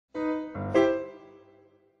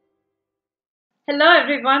Hello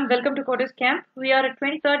everyone, welcome to Coders Camp. We are at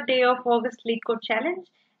 23rd day of August LeetCode challenge,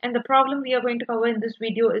 and the problem we are going to cover in this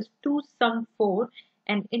video is 2 sum 4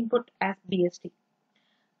 and input as BST.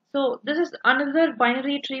 So this is another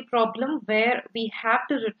binary tree problem where we have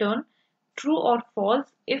to return true or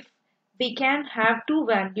false if we can have two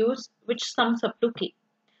values which sums up to k.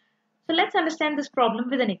 So let's understand this problem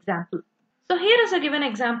with an example. So here is a given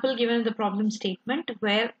example given in the problem statement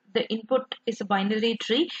where the input is a binary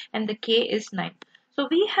tree and the k is 9. So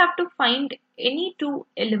we have to find any two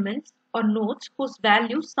elements or nodes whose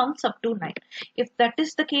value sums up to 9. If that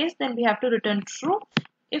is the case, then we have to return true.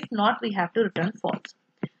 If not, we have to return false.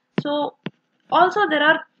 So also there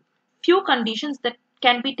are few conditions that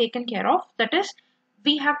can be taken care of. That is,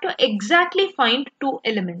 we have to exactly find two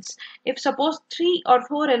elements. If suppose 3 or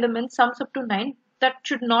 4 elements sums up to 9, that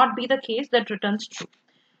should not be the case that returns true.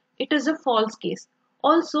 It is a false case.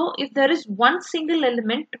 Also, if there is one single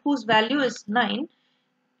element whose value is 9,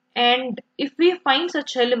 and if we find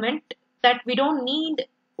such element that we don't need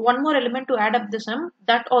one more element to add up the sum,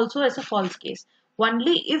 that also is a false case.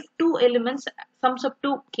 Only if two elements sums up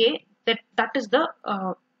to k, that is the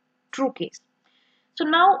true case. So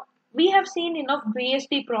now we have seen enough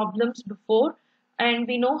BST problems before and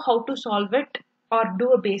we know how to solve it or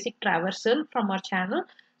do a basic traversal from our channel.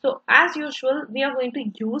 So as usual, we are going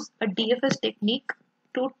to use a DFS technique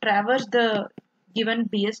to traverse the given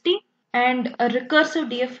BST, and a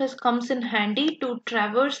recursive DFS comes in handy to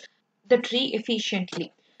traverse the tree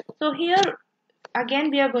efficiently. So here again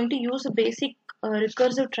we are going to use a basic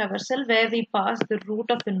recursive traversal where we pass the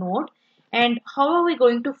root of the node, and how are we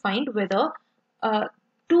going to find whether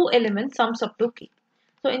two elements sums up to k.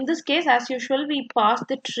 So in this case, as usual, we pass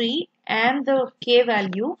the tree and the k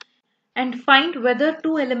value and find whether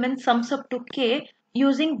two elements sums up to k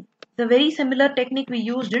using the very similar technique we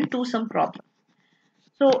used in two sum problem.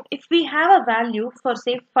 So if we have a value for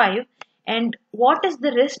say 5, and what is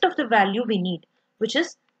the rest of the value we need, which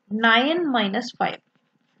is 9 minus 5.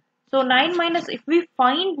 So 9 minus, if we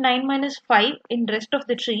find 9 minus 5 in rest of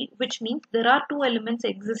the tree, which means there are two elements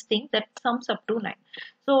existing that sums up to 9.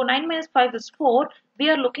 So 9 minus 5 is 4. We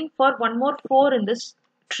are looking for one more 4 in this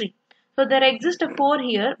tree. So there exists a 4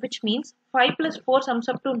 here, which means 5 plus 4 sums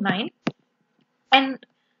up to 9. And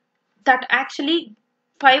that actually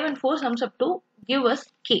 5 and 4 sums up to give us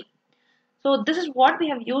k. So this is what we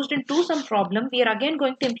have used in two sum problem. We are again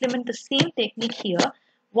going to implement the same technique here.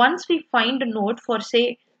 Once we find a node for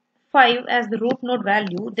say 5 as the root node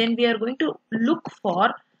value, then we are going to look for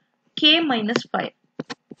k minus 5.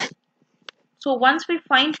 So once we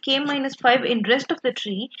find k minus 5 in rest of the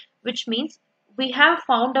tree, which means we have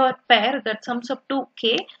found our pair that sums up to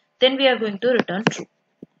k, then we are going to return true.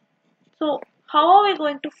 So how are we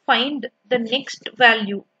going to find the next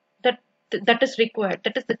value that is required,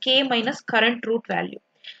 that is the k minus current root value?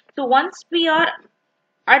 So once we are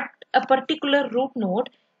at a particular root node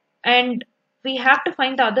and we have to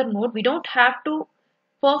find the other node, we don't have to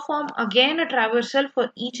perform again a traversal for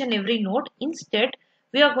each and every node. Instead,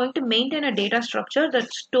 we are going to maintain a data structure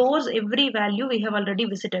that stores every value we have already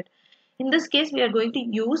visited. In this case, we are going to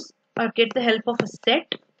use or get the help of a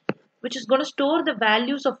set, which is going to store the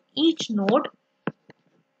values of each node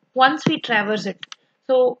once we traverse it.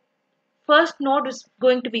 So first node is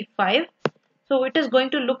going to be 5. So it is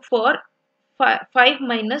going to look for 5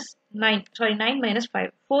 minus 9. Sorry, 9 minus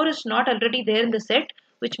 5. 4 is not already there in the set,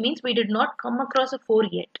 which means we did not come across a 4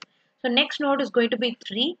 yet. So next node is going to be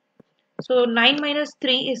 3. So 9 minus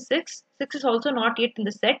 3 is 6. 6 is also not yet in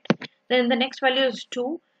the set. Then the next value is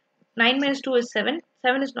 2. 9 minus 2 is 7.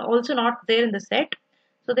 7 is also not there in the set.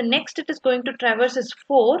 So the next it is going to traverse is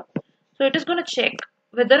 4. So it is going to check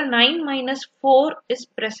whether 9 minus 4 is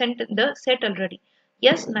present in the set already.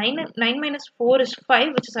 Yes, 9 minus 4 is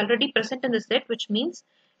 5, which is already present in the set, which means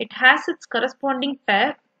it has its corresponding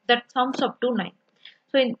pair that sums up to 9.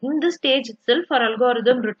 So in this stage itself, our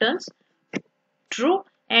algorithm returns true,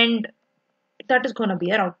 and that is going to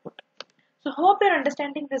be our output. So hope you're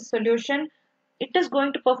understanding this solution. It is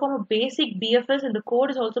going to perform a basic BFS, and the code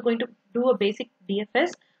is also going to do a basic BFS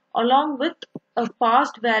along with a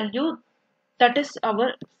passed value, that is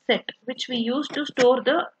our set, which we use to store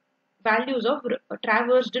the values of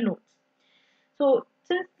traversed nodes. So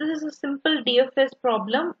since this is a simple DFS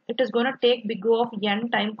problem, it is going to take big O of n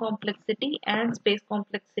time complexity and space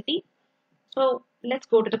complexity. So let's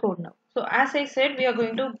go to the code now. So as I said, we are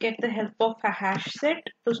going to get the help of a hash set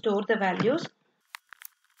to store the values.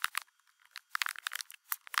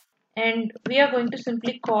 And we are going to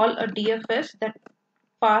simply call a DFS that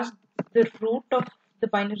pass the root of the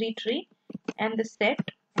binary tree and the set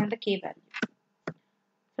and the k value.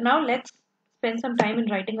 So now let's spend some time in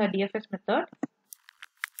writing our DFS method.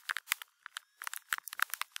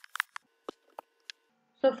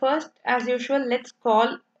 So first, as usual, let's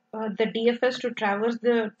call the DFS to traverse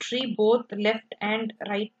the tree, both left and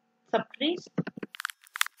right subtrees.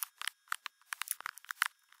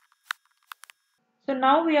 So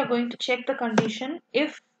now we are going to check the condition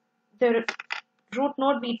if the root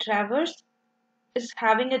node we traverse is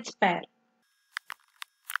having its pair.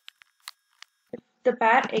 If the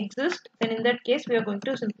pair exists, then in that case we are going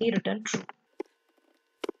to simply return true.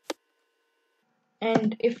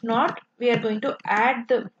 And if not, we are going to add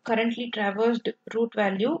the currently traversed root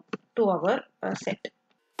value to our set.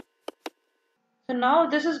 So now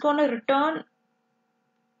this is going to return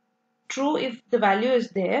true if the value is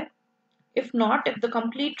there. If not, if the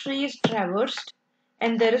complete tree is traversed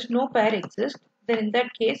and there is no pair exist, then in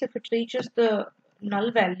that case, if it reaches the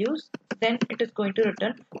null values, then it is going to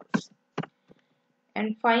return false.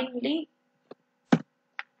 And finally,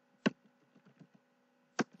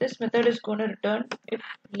 this method is going to return if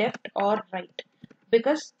left or right,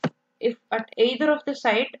 because if at either of the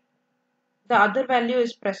side the other value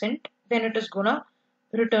is present, then it is going to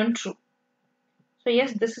return true. So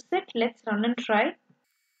yes, this is it. Let's run and try.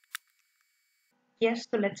 Yes,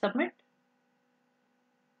 so let's submit.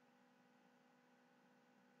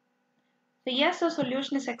 So yes, the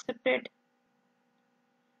solution is accepted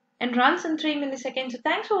and runs in 3 milliseconds. So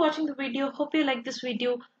thanks for watching the video. Hope you like this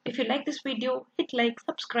video. If you like this video, hit like,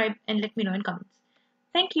 subscribe, and let me know in comments.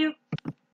 Thank you.